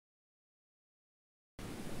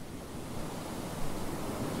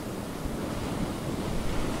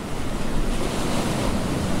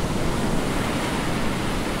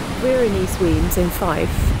here in East Weems in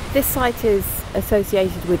Fife. This site is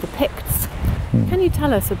associated with the Picts. Can you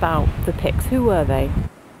tell us about the Picts? Who were they?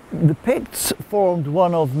 The Picts formed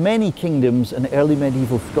one of many kingdoms in early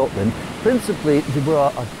medieval Scotland. Principally, they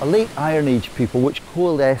were a late Iron Age people which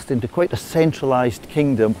coalesced into quite a centralised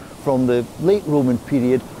kingdom from the late Roman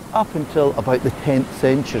period up until about the 10th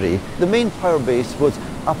century. The main power base was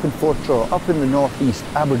up in Fortror, up in the northeast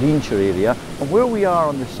Aberdeenshire area, and where we are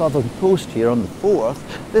on the southern coast here on the Forth,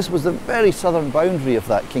 this was the very southern boundary of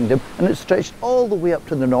that kingdom, and it stretched all the way up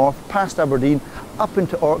to the north, past Aberdeen, up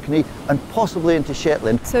into Orkney and possibly into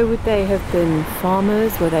Shetland. So would they have been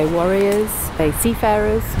farmers? Were they warriors? Were they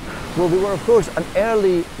seafarers? Well, they were, of course, an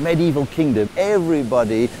early medieval kingdom.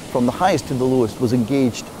 Everybody, from the highest to the lowest, was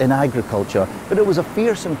engaged in agriculture. But it was a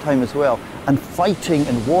fearsome time as well, and fighting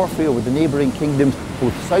and warfare with the neighbouring kingdoms,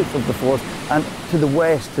 both south of the Forth and to the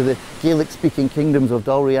west, to the Gaelic-speaking kingdoms of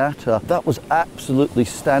Dalriata. That was absolutely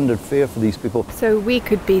standard fare for these people. So we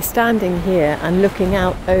could be standing here and looking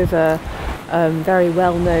out over very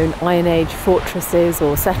well-known Iron Age fortresses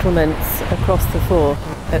or settlements across the Forth,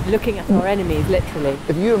 looking at our enemies, literally.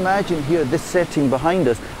 If you imagine here, this setting behind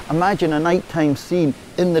us, imagine a nighttime scene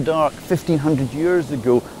in the dark 1500 years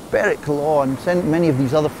ago, Berwick Law and many of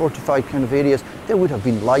these other fortified kind of areas, there would have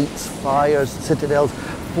been lights, fires, citadels,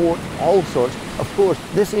 forts, all sorts. Of course,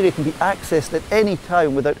 this area can be accessed at any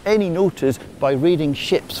time without any notice by raiding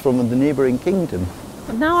ships from the neighbouring kingdom.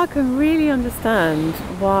 Now I can really understand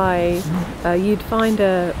why you'd find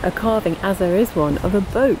a carving, as there is one, of a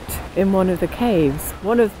boat in one of the caves.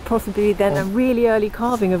 One of possibly then a really early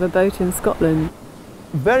carving of a boat in Scotland.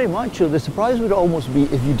 Very much so. The surprise would almost be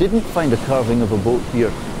if you didn't find a carving of a boat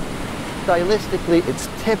here. Stylistically, it's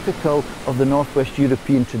typical of the Northwest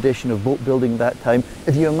European tradition of boat building that time.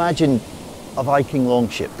 If you imagine a Viking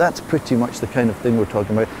longship, that's pretty much the kind of thing we're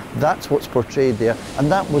talking about. That's what's portrayed there,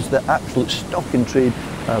 and that was the absolute stock in trade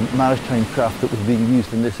maritime craft that was being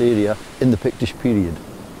used in this area in the Pictish period.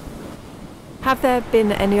 Have there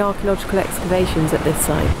been any archaeological excavations at this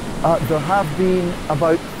site? There have been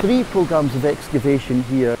about 3 programmes of excavation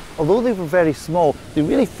here. Although they were very small, they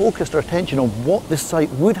really focused our attention on what this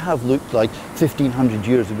site would have looked like 1500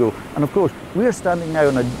 years ago. And of course, we're standing now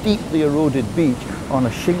on a deeply eroded beach on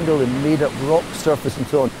a shingle and made up rock surface and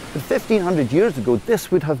so on. But 1500 years ago,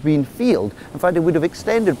 this would have been field. In fact, it would have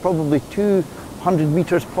extended probably 200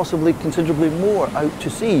 metres, possibly considerably more out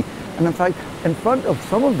to sea. And in fact, in front of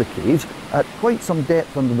some of the caves, at quite some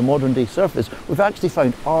depth under the modern day surface, we've actually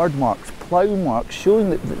found ard marks, plough marks, showing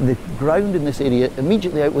that the ground in this area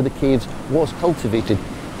immediately out where the caves was cultivated.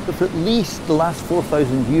 But for at least the last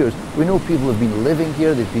 4,000 years, we know people have been living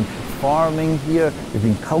here, they've been farming here, they've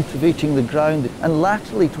been cultivating the ground, and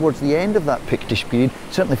latterly towards the end of that Pictish period,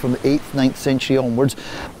 certainly from the 8th, 9th century onwards,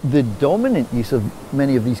 the dominant use of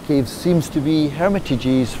many of these caves seems to be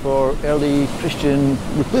hermitages for early Christian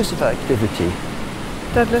reclusive activity.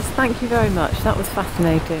 Douglas, thank you very much. That was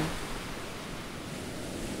fascinating.